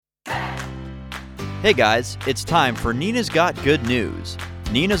Hey guys, it's time for Nina's Got Good News.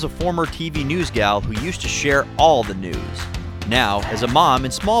 Nina's a former TV news gal who used to share all the news. Now, as a mom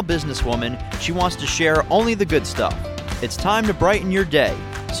and small businesswoman, she wants to share only the good stuff. It's time to brighten your day.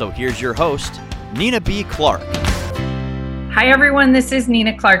 So here's your host, Nina B. Clark. Hi everyone, this is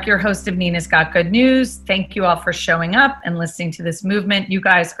Nina Clark, your host of Nina's Got Good News. Thank you all for showing up and listening to this movement. You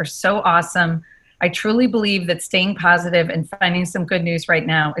guys are so awesome. I truly believe that staying positive and finding some good news right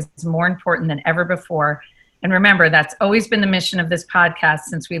now is more important than ever before. And remember, that's always been the mission of this podcast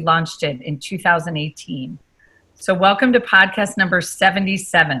since we launched it in 2018. So welcome to podcast number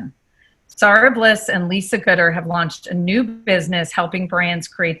 77. Sarah Bliss and Lisa Gooder have launched a new business helping brands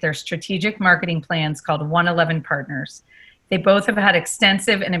create their strategic marketing plans called 111 Partners. They both have had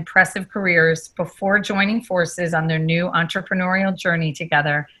extensive and impressive careers before joining forces on their new entrepreneurial journey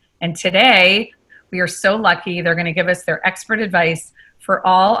together. And today, we are so lucky they're going to give us their expert advice for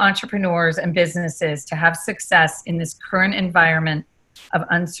all entrepreneurs and businesses to have success in this current environment of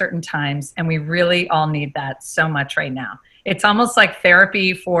uncertain times. And we really all need that so much right now. It's almost like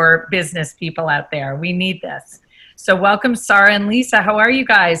therapy for business people out there. We need this. So welcome, Sarah and Lisa. How are you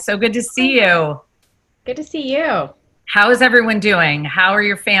guys? So good to see you. Good to see you. How is everyone doing? How are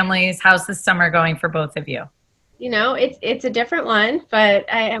your families? How's the summer going for both of you? You know, it's a different one, but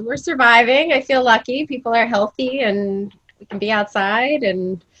we're surviving. I feel lucky. People are healthy and we can be outside,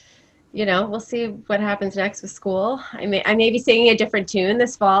 and you know, we'll see what happens next with school. I may be singing a different tune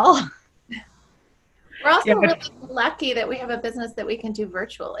this fall. We're also really lucky that we have a business that we can do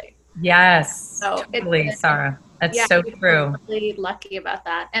virtually. Yes, so totally, Sarah. That's so true. We're really lucky about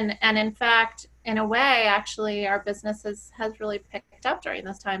that. And in fact, in a way, actually, our business has really picked up during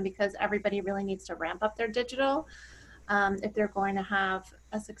this time because everybody really needs to ramp up their digital if they're going to have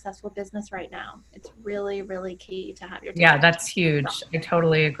a successful business right now. It's really, really key to have your digital. Yeah, that's huge. I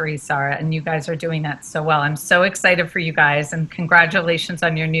totally agree, Sarah. And you guys are doing that so well. I'm so excited for you guys, and congratulations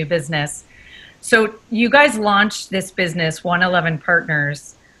on your new business. So you guys launched this business, 111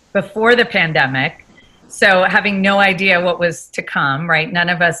 Partners, before the pandemic. So having no idea what was to come, right? None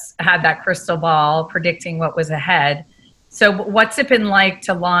of us had that crystal ball predicting what was ahead. So what's it been like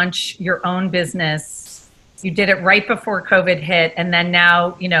to launch your own business? You did it right before COVID hit, and then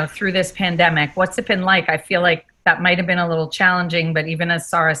now, you know, through this pandemic, what's it been like? I feel like that might have been a little challenging, but even as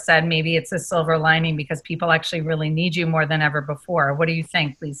Sarah said, maybe it's a silver lining because people actually really need you more than ever before. What do you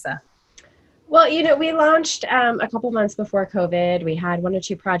think, Lisa? Well, you know, we launched a couple months before COVID. We had one or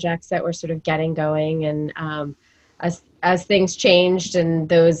two projects that were sort of getting going, and as things changed and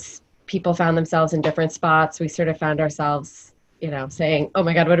those people found themselves in different spots, we sort of found ourselves, you know, saying, "Oh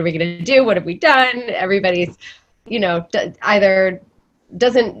my God, what are we going to do? What have we done?" Everybody's, you know, either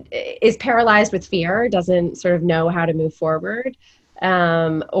is paralyzed with fear, doesn't sort of know how to move forward,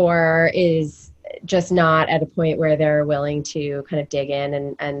 or is just not at a point where they're willing to kind of dig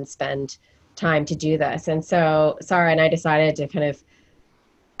in and spend time to do this. And so Sarah and I decided to kind of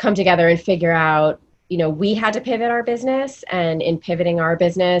come together and figure out, you know, we had to pivot our business, and in pivoting our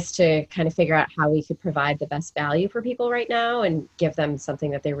business to kind of figure out how we could provide the best value for people right now and give them something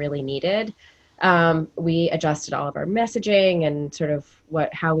that they really needed. We adjusted all of our messaging and sort of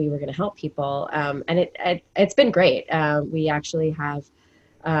how we were going to help people. And it's been great. We actually have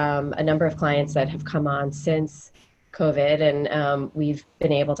a number of clients that have come on since COVID, and we've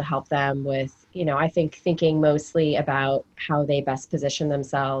been able to help them with, you know, I think thinking mostly about how they best position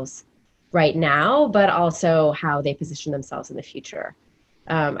themselves right now, but also how they position themselves in the future.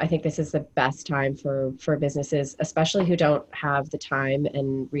 I think this is the best time for businesses, especially who don't have the time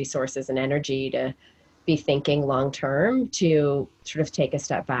and resources and energy to be thinking long term, to sort of take a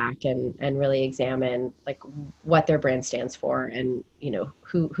step back and really examine like what their brand stands for and, you know,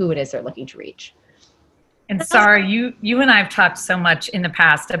 who it is they're looking to reach. And Sarah, you and I have talked so much in the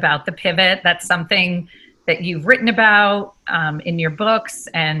past about the pivot. That's something that you've written about in your books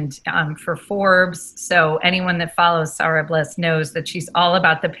and for Forbes. So anyone that follows Sarah Bliss knows that she's all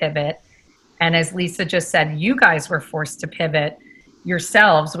about the pivot. And as Lisa just said, you guys were forced to pivot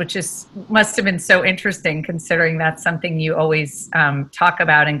yourselves, which must have been so interesting considering that's something you always talk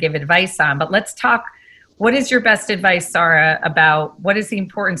about and give advice on. But let's talk. What is your best advice, Sarah, about what is the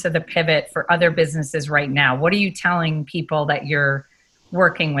importance of the pivot for other businesses right now? What are you telling people that you're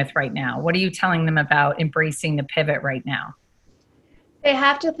working with right now? What are you telling them about embracing the pivot right now? They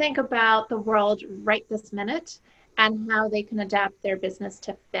have to think about the world right this minute and how they can adapt their business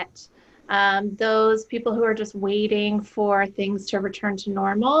to fit. Those people who are just waiting for things to return to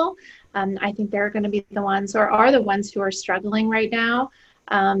normal, I think they're going to be the ones, or are the ones who are struggling right now.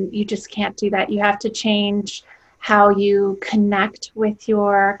 You just can't do that. You have to change how you connect with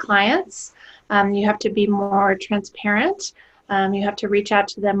your clients. You have to be more transparent. You have to reach out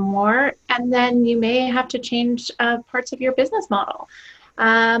to them more, and then you may have to change parts of your business model.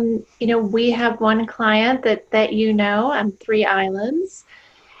 We have one client that 3 Islands,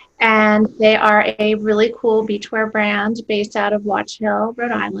 and they are a really cool beachwear brand based out of Watch Hill,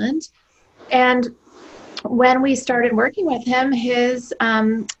 Rhode Island. And when we started working with him, his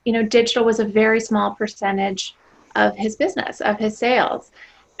digital was a very small percentage of his business, of his sales.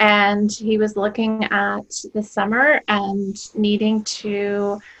 And he was looking at the summer and needing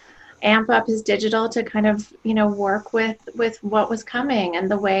to amp up his digital to kind of, work with what was coming and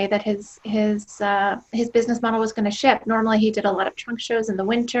the way that his business model was going to shift. Normally he did a lot of trunk shows in the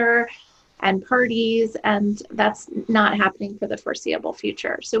winter and parties, and that's not happening for the foreseeable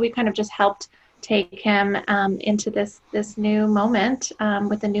future. So we kind of just helped take him into this new moment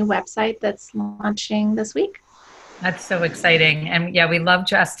with a new website that's launching this week. That's so exciting. And yeah, we love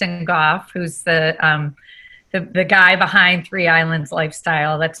Justin Goff, who's the guy behind 3 Islands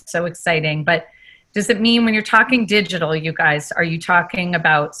Lifestyle. That's so exciting. But does it mean when you're talking digital, you guys, are you talking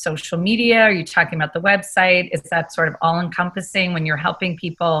about social media? Are you talking about the website? Is that sort of all encompassing when you're helping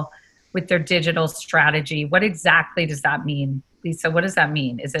people with their digital strategy? What exactly does that mean? Lisa, what does that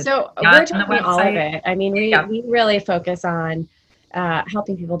mean? Is it so we're talking all of it? I mean, we really focus on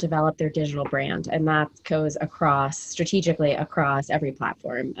helping people develop their digital brand, and that goes strategically across every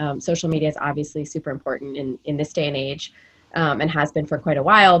platform. Social media is obviously super important in this day and age, and has been for quite a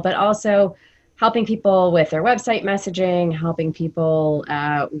while, but also helping people with their website messaging, helping people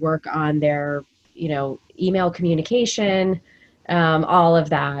work on their email communication. All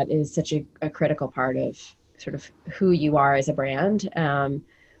of that is such a critical part of sort of who you are as a brand.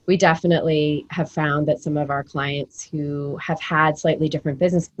 We definitely have found that some of our clients who have had slightly different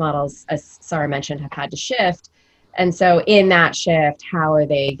business models, as Sarah mentioned, have had to shift. And so in that shift, how are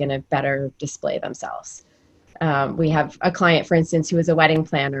they going to better display themselves? We have a client, for instance, who is a wedding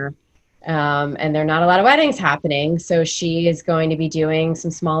planner, and there are not a lot of weddings happening. So she is going to be doing some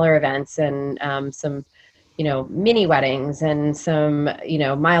smaller events and some mini weddings and some,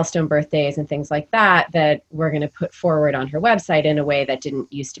 milestone birthdays and things like that we're going to put forward on her website in a way that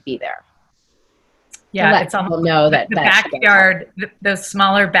didn't used to be there. Yeah, it's almost know that the backyard, those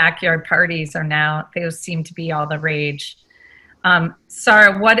smaller backyard parties are now, those seem to be all the rage.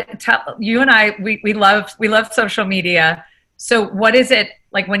 Sarah, you and I, we love social media. So what is it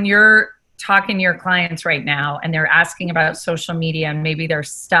like when you're talking to your clients right now and they're asking about social media and maybe they're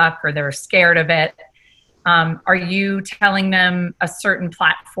stuck or they're scared of it? Are you telling them a certain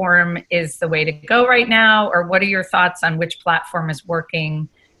platform is the way to go right now? Or what are your thoughts on which platform is working?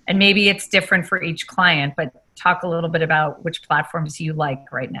 And maybe it's different for each client, but talk a little bit about which platforms you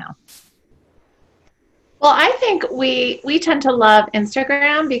like right now. Well, I think we tend to love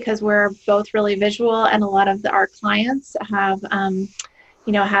Instagram because we're both really visual, and a lot of our clients have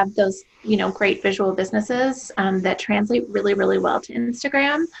those, great visual businesses that translate really, really well to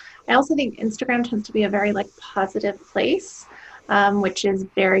Instagram. I also think Instagram tends to be a very positive place, which is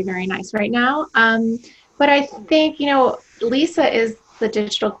very, very nice right now. But I think, Lisa is the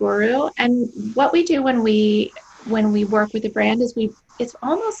digital guru, and what we do when we work with a brand is it's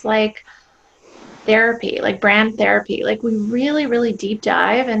almost like therapy, like brand therapy. Like we really, really deep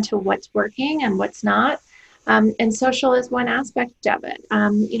dive into what's working and what's not. And social is one aspect of it.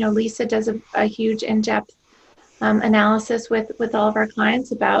 Lisa does a huge in-depth analysis with all of our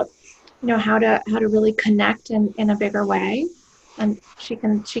clients about how to really connect in a bigger way, and she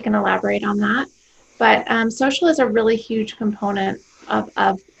can elaborate on that. But social is a really huge component of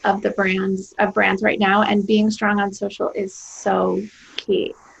the brands right now, and being strong on social is so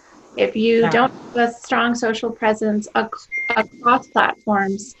key. If you don't have a strong social presence across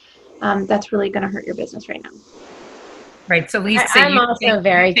platforms, that's really going to hurt your business right now. Right. So Lisa, I'm also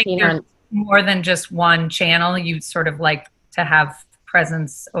very keen on more than just one channel. You sort of like to have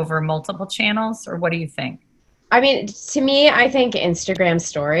presence over multiple channels, or what do you think? I mean, to me, I think Instagram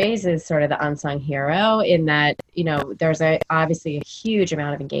stories is sort of the unsung hero in that, there's obviously a huge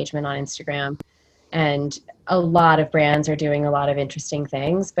amount of engagement on Instagram, and a lot of brands are doing a lot of interesting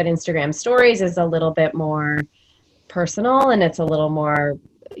things, but Instagram stories is a little bit more personal, and it's a little more,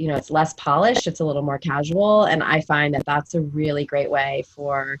 it's less polished, it's a little more casual. And I find that that's a really great way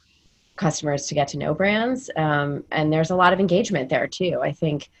for customers to get to know brands. And there's a lot of engagement there too. I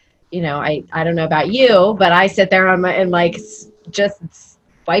think, I don't know about you, but I sit there and just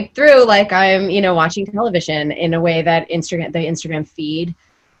swipe through like I'm, watching television in a way that the Instagram feed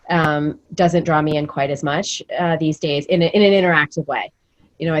doesn't draw me in quite as much these days in an interactive way.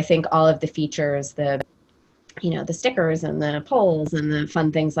 I think all of the features, the the stickers and the polls and the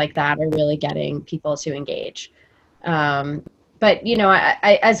fun things like that are really getting people to engage. But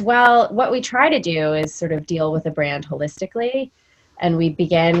I as well, what we try to do is sort of deal with a brand holistically, and we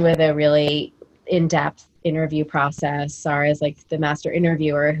begin with a really in-depth interview process. Sarah is like the master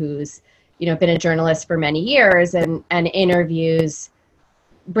interviewer who's been a journalist for many years and interviews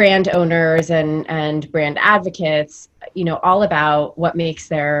brand owners and brand advocates, all about what makes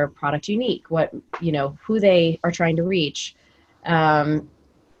their product unique, what who they are trying to reach,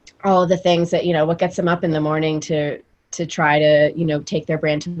 all of the things that what gets them up in the morning to try to take their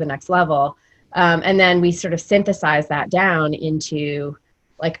brand to the next level, and then we sort of synthesize that down into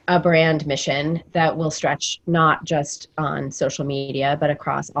like a brand mission that will stretch not just on social media but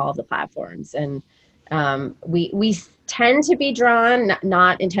across all of the platforms. And we tend to be drawn,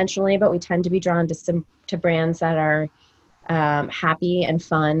 not intentionally, but we tend to be drawn to brands that are happy and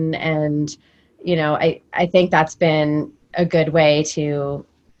fun, and I think that's been a good way to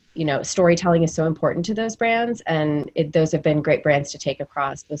storytelling is so important to those brands, and those have been great brands to take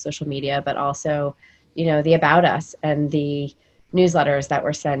across both social media, but also, the About Us and the newsletters that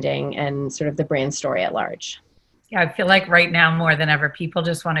we're sending and sort of the brand story at large. Yeah, I feel like right now more than ever, people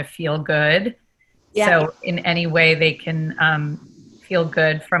just want to feel good. Yeah. So in any way they can feel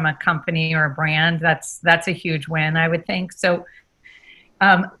good from a company or a brand, that's a huge win, I would think. So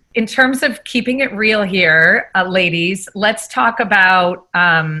in terms of keeping it real here, ladies, let's talk about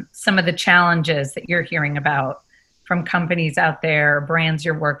some of the challenges that you're hearing about from companies out there, brands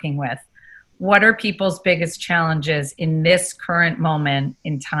you're working with. What are people's biggest challenges in this current moment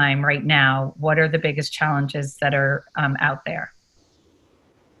in time right now? What are the biggest challenges that are out there?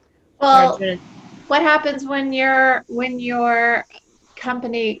 Well, what happens when your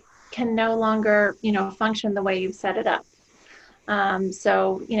company can no longer, function the way you've set it up?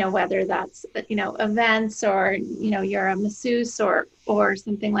 So, whether that's, events or, you're a masseuse or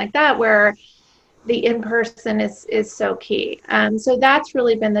something like that, where the in-person is so key. So that's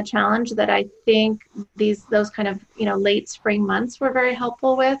really been the challenge that I think those kind of, late spring months were very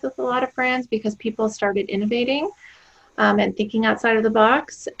helpful with a lot of brands, because people started innovating and thinking outside of the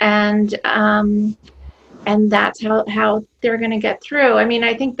box. And that's how they're going to get through. I mean,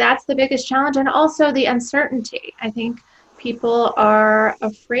 I think that's the biggest challenge. And also the uncertainty. I think people are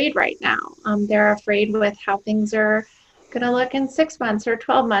afraid right now. They're afraid with how things are going to look in 6 months or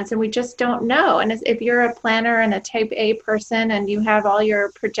 12 months, and we just don't know. And if you're a planner and a type A person and you have all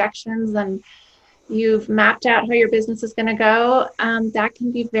your projections and you've mapped out how your business is going to go, that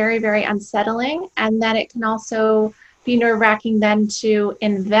can be very, very unsettling. And then it can also be nerve-wracking then to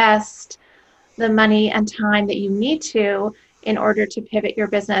invest the money and time that you need to in order to pivot your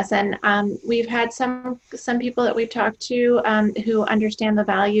business. And we've had some people that we've talked to who understand the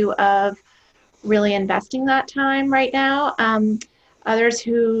value of really investing that time right now. Others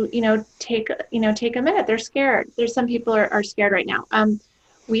who, take a minute, they're scared. There's some people are scared right now.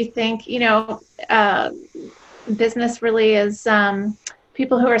 We think, business really is,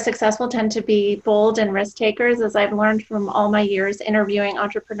 people who are successful tend to be bold and risk takers, as I've learned from all my years interviewing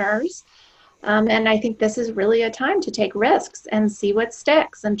entrepreneurs. And I think this is really a time to take risks and see what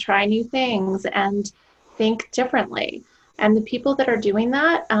sticks and try new things and think differently. And the people that are doing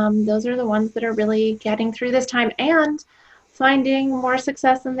that, those are the ones that are really getting through this time and finding more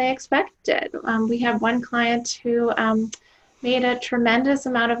success than they expected. We have one client who made a tremendous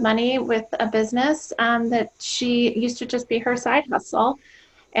amount of money with a business that she used to just be her side hustle.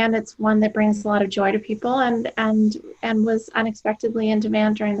 And it's one that brings a lot of joy to people and was unexpectedly in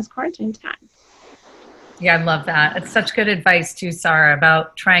demand during this quarantine time. Yeah, I love that. It's such good advice too, Sarah,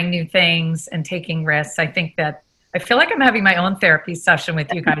 about trying new things and taking risks. I feel like I'm having my own therapy session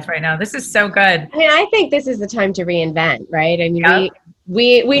with you guys right now. This is so good. I mean, I think this is the time to reinvent, right? I mean,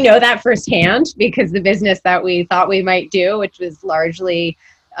 we know that firsthand, because the business that we thought we might do, which was largely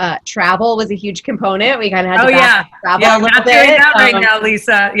travel, was a huge component. We kind of had to travel a little bit. Doing that right now,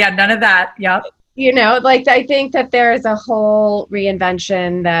 Lisa. Yeah, none of that. Yep. I think that there's a whole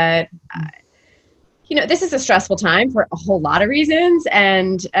reinvention that, this is a stressful time for a whole lot of reasons.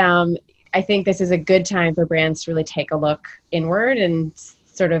 And I think this is a good time for brands to really take a look inward and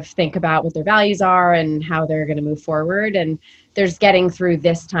sort of think about what their values are and how they're going to move forward. And there's getting through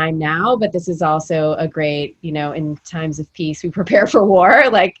this time now, but this is also a great, in times of peace, we prepare for war.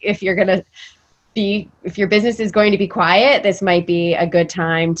 Like if your business is going to be quiet, this might be a good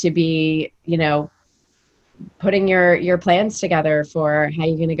time to be, putting your plans together for how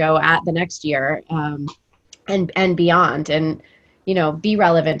you're going to go at the next year and beyond. And be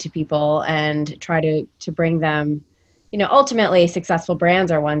relevant to people and try to bring them, ultimately successful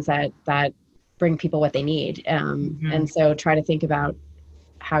brands are ones that bring people what they need. And so try to think about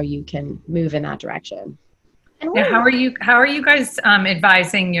how you can move in that direction. And now, how are you guys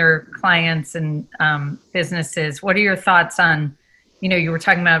advising your clients and businesses? What are your thoughts on, you were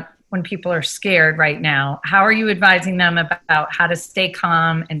talking about when people are scared right now, how are you advising them about how to stay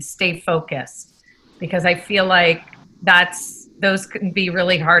calm and stay focused? Because I feel like those can be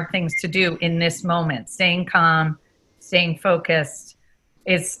really hard things to do in this moment. Staying calm, staying focused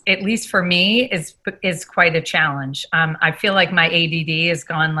is, at least for me, is quite a challenge. I feel like my ADD has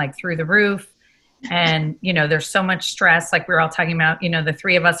gone like through the roof. And, there's so much stress, like we were all talking about, the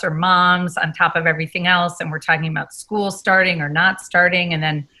three of us are moms on top of everything else. And we're talking about school starting or not starting. And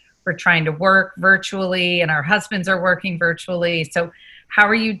then we're trying to work virtually and our husbands are working virtually. So how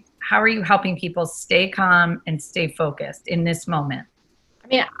are you helping people stay calm and stay focused in this moment? I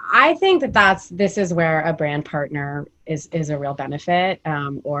mean, I think this is where a brand partner is a real benefit,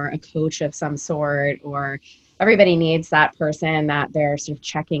 or a coach of some sort, or everybody needs that person that they're sort of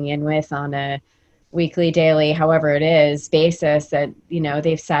checking in with on a weekly, daily, however it is, basis, that,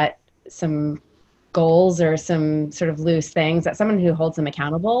 they've set some goals or some sort of loose things, that someone who holds them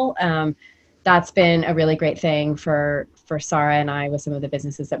accountable. That's been a really great thing for Sarah and I with some of the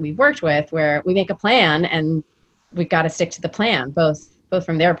businesses that we've worked with, where we make a plan and we've got to stick to the plan, both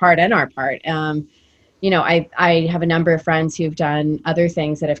from their part and our part. I have a number of friends who've done other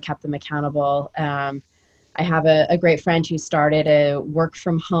things that have kept them accountable. I have a great friend who started a work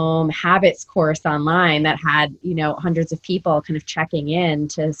from home habits course online that had, hundreds of people kind of checking in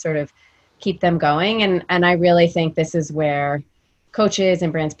to sort of keep them going. And I really think this is where coaches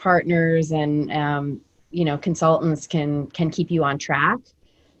and brands partners and, consultants can keep you on track.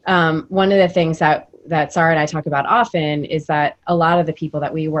 One of the things that Sarah and I talk about often is that a lot of the people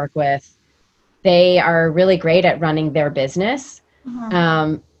that we work with, they are really great at running their business.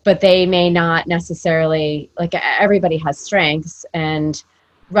 But they may not necessarily, like, everybody has strengths, and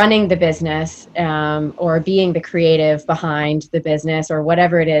running the business, or being the creative behind the business, or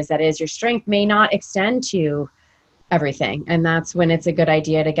whatever it is that is your strength, may not extend to everything. And that's when it's a good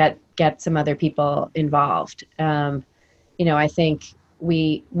idea to get some other people involved. I think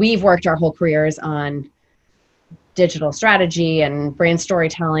we've worked our whole careers on digital strategy and brand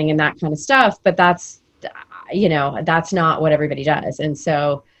storytelling and that kind of stuff, but that's not what everybody does. And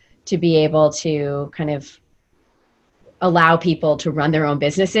so to be able to kind of allow people to run their own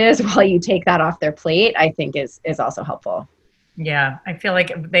businesses while you take that off their plate, I think is also helpful. Yeah, I feel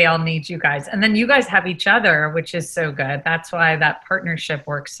like they all need you guys. And then you guys have each other, which is so good. That's why that partnership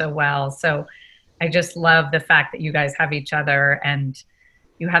works so well. So I just love the fact that you guys have each other and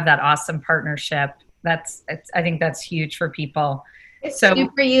you have that awesome partnership. I think that's huge for people. It's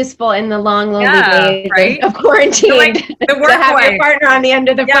super useful in the long, lonely days, right, of quarantine, like the work to have wife. Your partner on the end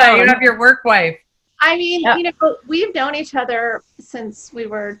of the phone. You have your work wife. I mean, we've known each other since we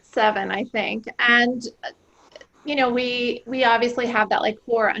were 7, I think. And, we obviously have that like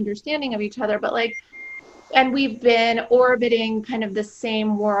core understanding of each other, but and we've been orbiting kind of the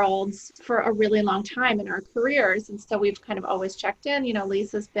same worlds for a really long time in our careers. And so we've kind of always checked in.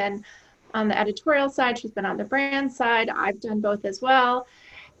 Lisa's been on the editorial side, she's been on the brand side. I've done both as well.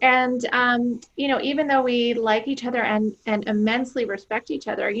 And, even though we like each other and immensely respect each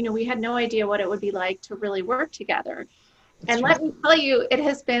other, we had no idea what it would be like to really work together. That's Let me tell you, it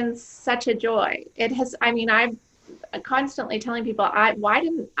has been such a joy. I'm constantly telling people, why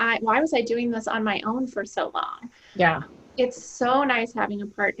was I doing this on my own for so long? Yeah. It's so nice having a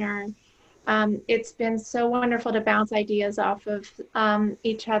partner. It's been so wonderful to bounce ideas off of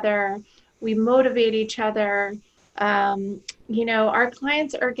each other. We motivate each other. Our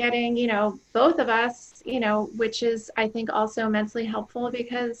clients are getting, both of us, which is, I think, also immensely helpful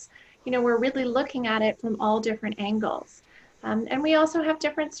because, we're really looking at it from all different angles. And we also have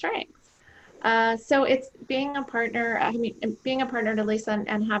different strengths. So it's being a partner to Lisa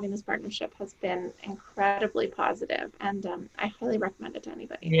and having this partnership has been incredibly positive, and I highly recommend it to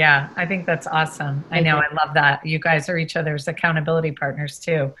anybody. Yeah, I think that's awesome. I know, I love that. You guys are each other's accountability partners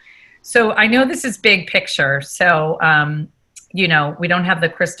too. So I know this is big picture. So, we don't have the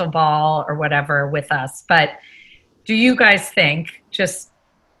crystal ball or whatever with us, but do you guys think, just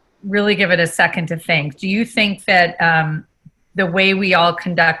really give it a second to think, do you think that the way we all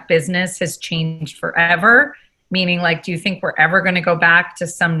conduct business has changed forever? Meaning, do you think we're ever going to go back to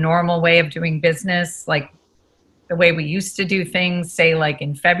some normal way of doing business, like the way we used to do things, say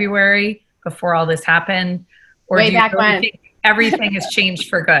in February before all this happened? Or way do you back really when? Think everything has changed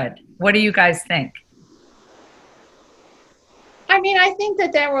for good? What do you guys think? I mean, I think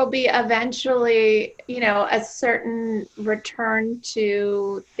that there will be eventually, a certain return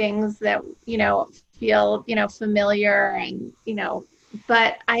to things that, feel, familiar and,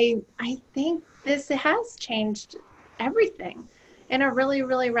 but I think this has changed everything in a really,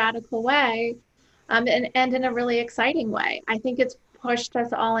 really radical way, and in a really exciting way. I think it's pushed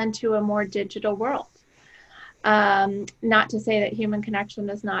us all into a more digital world. Not to say that human connection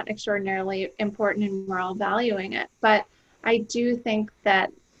is not extraordinarily important and we're all valuing it, but I do think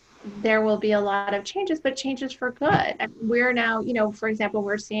that there will be a lot of changes, but changes for good. And we're now, for example,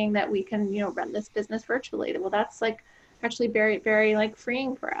 we're seeing that we can, run this business virtually. Well, that's like actually very, very like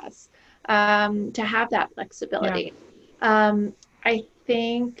freeing for us to have that flexibility. Yeah. I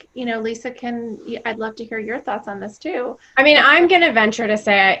think, Lisa, I'd love to hear your thoughts on this too. I mean, I'm going to venture to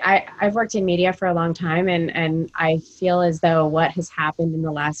say I've worked in media for a long time, and I feel as though what has happened in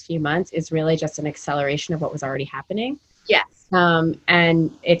the last few months is really just an acceleration of what was already happening. Yes.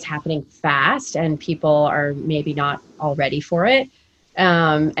 And it's happening fast, and people are maybe not all ready for it.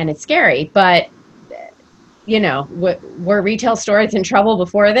 And it's scary, but were retail stores in trouble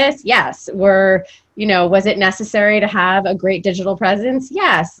before this? Yes. Was it necessary to have a great digital presence?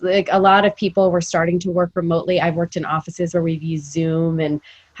 Yes. Like a lot of people were starting to work remotely. I've worked in offices where we've used Zoom and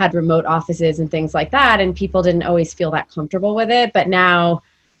had remote offices and things like that. And people didn't always feel that comfortable with it. But now,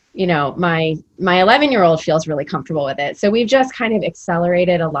 my 11-year-old feels really comfortable with it. So we've just kind of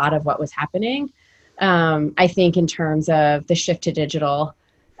accelerated a lot of what was happening. I think in terms of the shift to digital,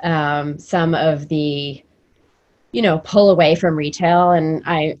 some of the pull away from retail, and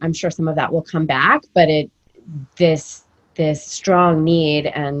I'm sure some of that will come back, but this strong need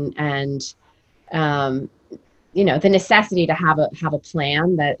and the necessity to have a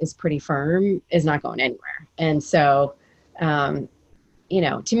plan that is pretty firm is not going anywhere. And so,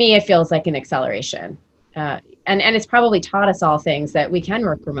 to me, it feels like an acceleration, and it's probably taught us all things that we can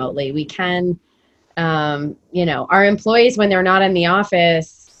work remotely. We can, our employees, when they're not in the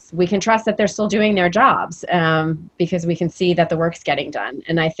office, we can trust that they're still doing their jobs because we can see that the work's getting done.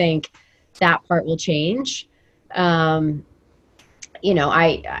 And I think that part will change. I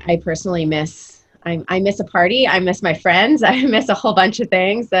personally miss a party. I miss my friends. I miss a whole bunch of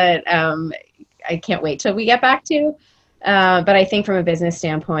things that I can't wait till we get back to. But I think from a business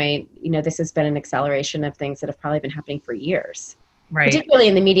standpoint, this has been an acceleration of things that have probably been happening for years, right? Particularly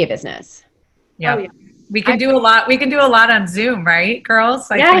in the media business. Yeah. Oh, yeah. We can do a lot. We can do a lot on Zoom, right,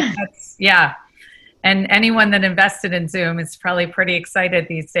 girls? Yeah. And anyone that invested in Zoom is probably pretty excited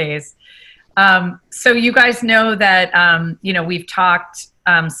these days. So you guys know that, we've talked,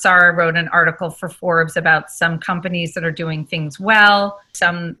 Sarah wrote an article for Forbes about some companies that are doing things well,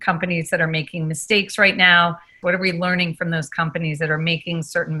 some companies that are making mistakes right now. What are we learning from those companies that are making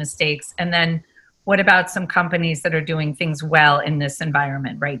certain mistakes? And then what about some companies that are doing things well in this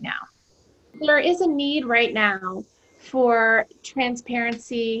environment right now? There is a need right now for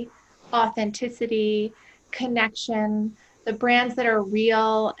transparency, authenticity, connection, the brands that are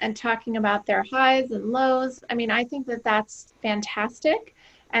real and talking about their highs and lows. I mean, I think that that's fantastic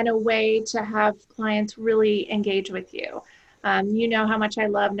and a way to have clients really engage with you. You know how much I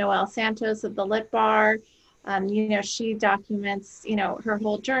love Noelle Santos of the Lit Bar. She documents, her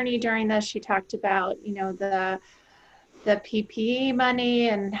whole journey during this. She talked about, the PPE money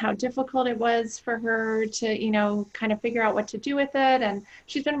and how difficult it was for her to, kind of figure out what to do with it. And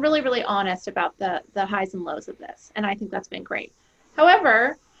she's been really, really honest about the highs and lows of this. And I think that's been great.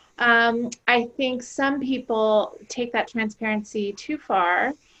 However, I think some people take that transparency too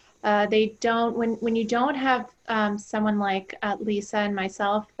far. They don't, when you don't have someone like Lisa and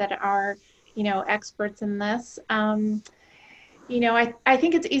myself that are, experts in this, I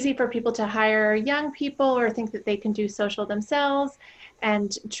think it's easy for people to hire young people or think that they can do social themselves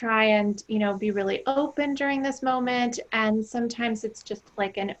and try and, be really open during this moment. And sometimes it's just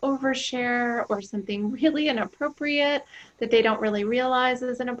like an overshare or something really inappropriate that they don't really realize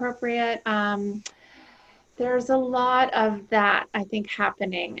is inappropriate. There's a lot of that, I think,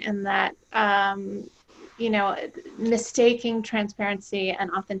 happening, and that, mistaking transparency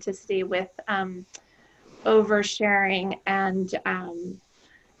and authenticity with oversharing and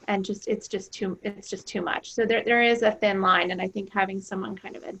it's just too much. So there is a thin line, and I think having someone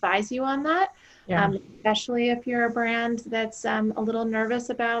kind of advise you on that, especially if you're a brand that's a little nervous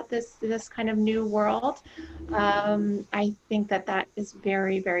about this kind of new world, I think that is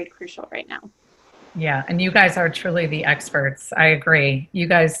very, very crucial right now. Yeah, and you guys are truly the experts. I agree. You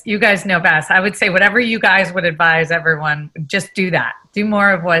guys know best. I would say whatever you guys would advise everyone, just do that. Do more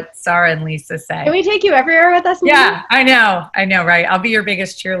of what Sarah and Lisa say. Can we take you everywhere with us, Nina? Yeah, I know, right? I'll be your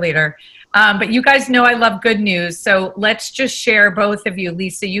biggest cheerleader. But you guys know I love good news. So let's just share, both of you.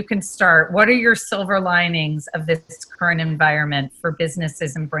 Lisa, you can start. What are your silver linings of this current environment for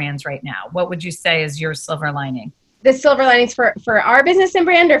businesses and brands right now? What would you say is your silver lining? The silver linings for our business and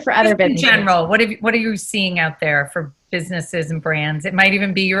brand, or for other businesses? In general, what are you seeing out there for businesses and brands? It might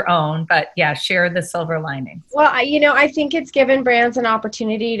even be your own, but yeah, share the silver linings. Well, I think it's given brands an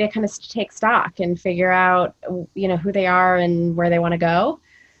opportunity to kind of take stock and figure out, who they are and where they want to go.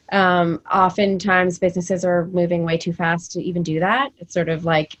 Oftentimes businesses are moving way too fast to even do that. It's sort of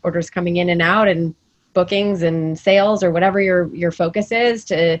like orders coming in and out and bookings and sales, or whatever your focus is,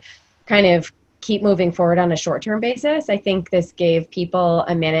 to kind of keep moving forward on a short-term basis. I think this gave people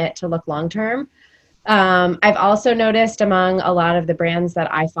a minute to look long-term. I've also noticed among a lot of the brands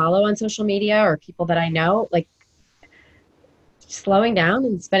that I follow on social media, or people that I know, like slowing down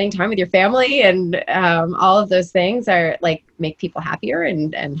and spending time with your family, and all of those things are like make people happier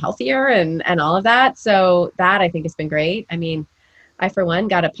and healthier and all of that. So that, I think, has been great. I mean, I, for one,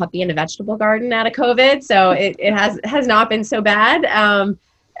 got a puppy and a vegetable garden out of COVID, so it has not been so bad.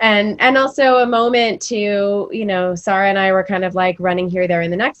 And also a moment to, Sarah and I were kind of like running here, there,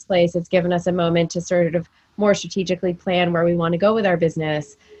 in the next place. It's given us a moment to sort of more strategically plan where we want to go with our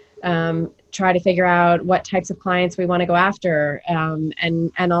business, try to figure out what types of clients we want to go after,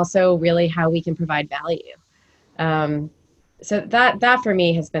 and also really how we can provide value. So that for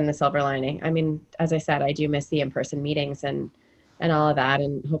me has been the silver lining. I mean, as I said, I do miss the in-person meetings and all of that,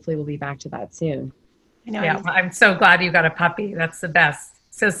 and hopefully we'll be back to that soon. Yeah, I'm so glad you got a puppy. That's the best.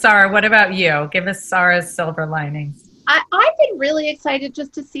 So Sarah, what about you? Give us Sarah's silver linings. I've been really excited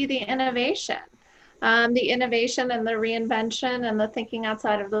just to see the innovation and the reinvention and the thinking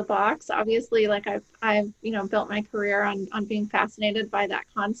outside of the box. Obviously, like I've built my career on being fascinated by that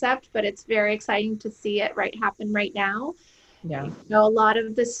concept, but it's very exciting to see it happen right now. Yeah. A lot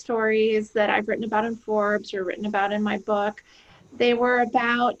of the stories that I've written about in Forbes or written about in my book, they were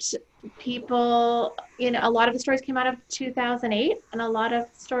about people, a lot of the stories came out of 2008, and a lot of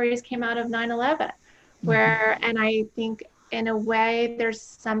stories came out of 9/11, where, and I think in a way there's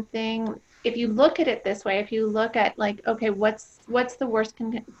something, if you look at it this way, if you look at like, okay, what's the worst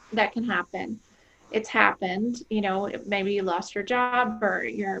that can happen? It's happened, maybe you lost your job, or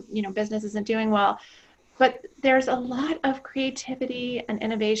your, business isn't doing well, but there's a lot of creativity and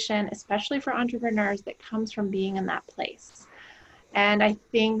innovation, especially for entrepreneurs, that comes from being in that place. And I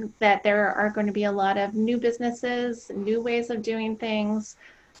think that there are going to be a lot of new businesses, new ways of doing things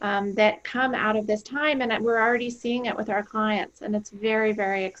that come out of this time. And we're already seeing it with our clients. And it's very,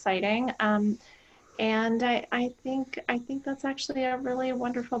 very exciting. And I think that's actually a really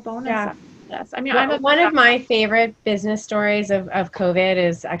wonderful bonus. Yeah. Of this. I mean, one of my favorite business stories of COVID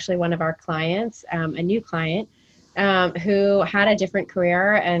is actually one of our clients, a new client, who had a different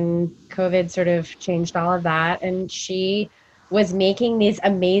career, and COVID sort of changed all of that. And she was making these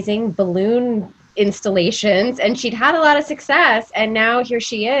amazing balloon installations, and she'd had a lot of success, and now here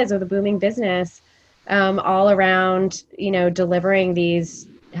she is with a booming business, all around, delivering these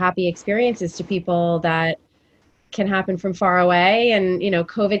happy experiences to people that can happen from far away. And,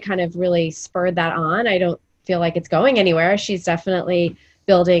 COVID kind of really spurred that on. I don't feel like it's going anywhere. She's definitely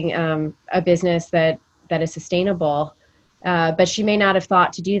building a business that is sustainable, but she may not have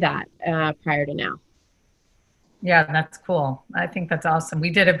thought to do that prior to now. Yeah, that's cool. I think that's awesome. We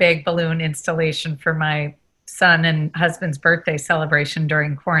did a big balloon installation for my son and husband's birthday celebration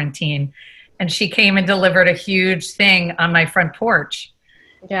during quarantine. And she came and delivered a huge thing on my front porch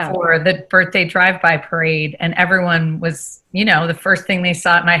for the birthday drive-by parade. And everyone was, the first thing they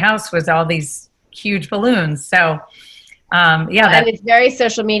saw at my house was all these huge balloons. So, and it's very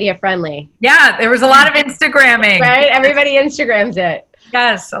social media friendly. Yeah, there was a lot of Instagramming. Right? Everybody Instagrams it.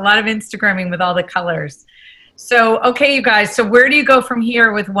 Yes, a lot of Instagramming with all the colors. So, okay, you guys, so where do you go from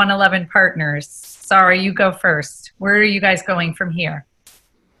here with 111 Partners? Sarah, you go first. Where are you guys going from here?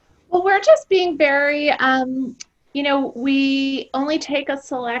 Well, we're just being very, we only take a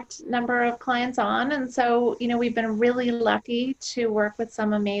select number of clients on. And so, we've been really lucky to work with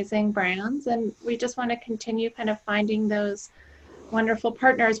some amazing brands, and we just want to continue kind of finding those wonderful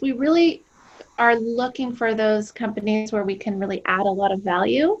partners. We really are looking for those companies where we can really add a lot of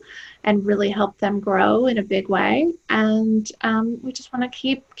value and really help them grow in a big way. And we just want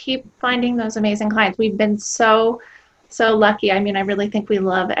to keep finding those amazing clients. We've been so lucky. I mean, I really think we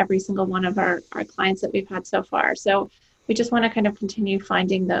love every single one of our clients that we've had so far. So we just want to kind of continue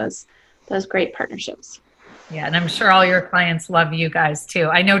finding those great partnerships. Yeah, and I'm sure all your clients love you guys too.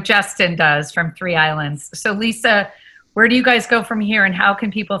 I know Justin does from 3 Islands. So Lisa, Where do you guys go from here, and how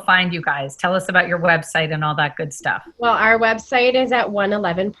can people find you guys? Tell us about your website and all that good stuff. Well, our website is at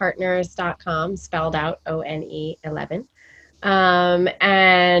 111partners.com, spelled out ONE 11.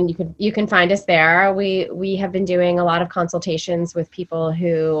 And you can find us there. We have been doing a lot of consultations with people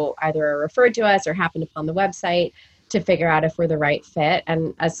who either are referred to us or happened upon the website to figure out if we're the right fit.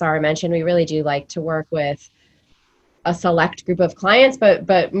 And as Sarah mentioned, we really do like to work with a select group of clients,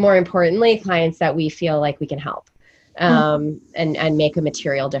 but more importantly, clients that we feel like we can help and make a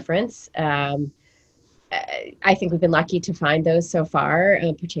material difference. I think we've been lucky to find those so far,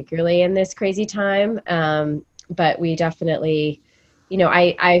 particularly in this crazy time. But we definitely,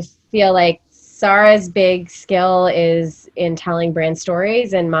 I feel like Sarah's big skill is in telling brand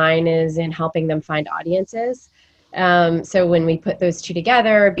stories, and mine is in helping them find audiences. So when we put those two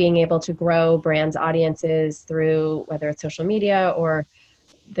together, being able to grow brands' audiences through whether it's social media or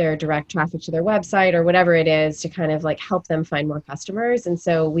their direct traffic to their website or whatever it is, to kind of like help them find more customers. And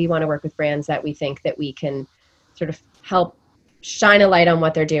so we want to work with brands that we think that we can sort of help shine a light on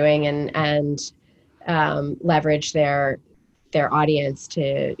what they're doing and leverage their audience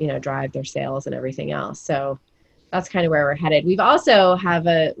to, drive their sales and everything else. So that's kind of where we're headed. We've also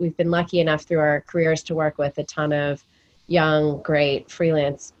we've been lucky enough through our careers to work with a ton of young, great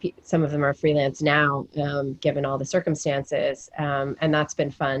freelance. Some of them are freelance now, given all the circumstances. And that's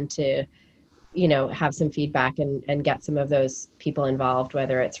been fun to, have some feedback and get some of those people involved,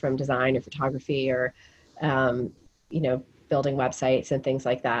 whether it's from design or photography or, building websites and things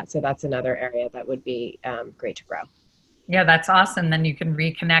like that. So that's another area that would be great to grow. Yeah, that's awesome. Then you can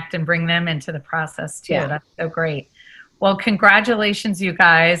reconnect and bring them into the process too. Yeah. That's so great. Well, congratulations, you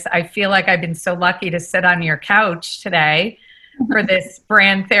guys. I feel like I've been so lucky to sit on your couch today for this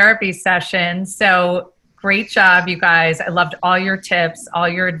brand therapy session. So great job, you guys. I loved all your tips, all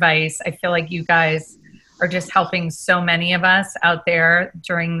your advice. I feel like you guys are just helping so many of us out there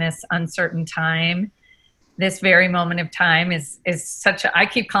during this uncertain time. This very moment of time is I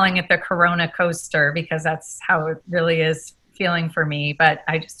keep calling it the Corona coaster, because that's how it really is feeling for me. But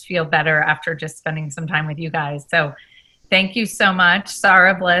I just feel better after just spending some time with you guys. So thank you so much,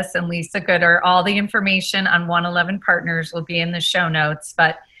 Sarah Bliss and Lisa Gooder. All the information on 111 Partners will be in the show notes.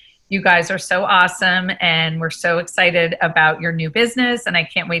 But you guys are so awesome, and we're so excited about your new business. And I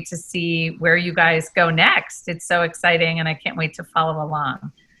can't wait to see where you guys go next. It's so exciting, and I can't wait to follow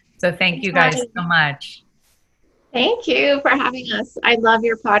along. So thank you guys so much. Thank you for having us. I love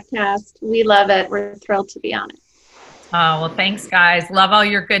your podcast. We love it. We're thrilled to be on it. Oh, well, thanks, guys. Love all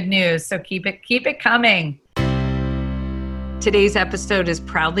your good news. So keep it coming. Today's episode is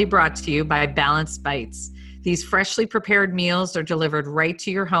proudly brought to you by Balanced Bites. These freshly prepared meals are delivered right to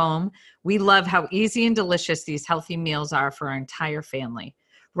your home. We love how easy and delicious these healthy meals are for our entire family.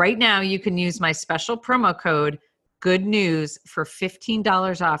 Right now, you can use my special promo code Good News for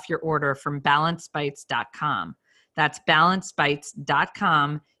 $15 off your order from balancedbites.com. That's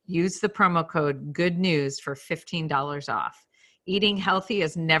balancedbites.com. Use the promo code Good News for $15 off. Eating healthy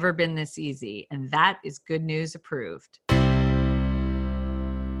has never been this easy, and that is Good News approved.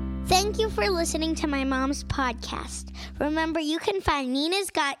 Thank you for listening to my mom's podcast. Remember, you can find Nina's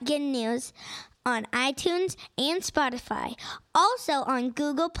Got Good News on iTunes and Spotify, also on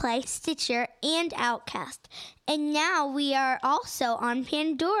Google Play, Stitcher, and Outcast. And now we are also on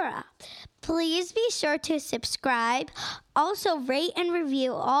Pandora. Please be sure to subscribe. Also, rate and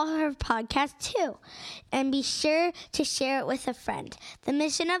review all her podcasts too. And be sure to share it with a friend. The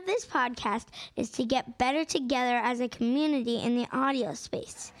mission of this podcast is to get better together as a community in the audio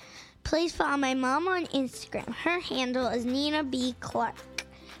space. Please follow my mom on Instagram. Her handle is Nina B. Clark.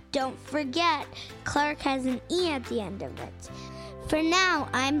 Don't forget, Clark has an E at the end of it. For now,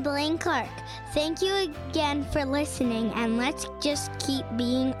 I'm Blaine Clark. Thank you again for listening, and let's just keep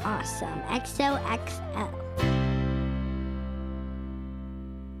being awesome. XOXO.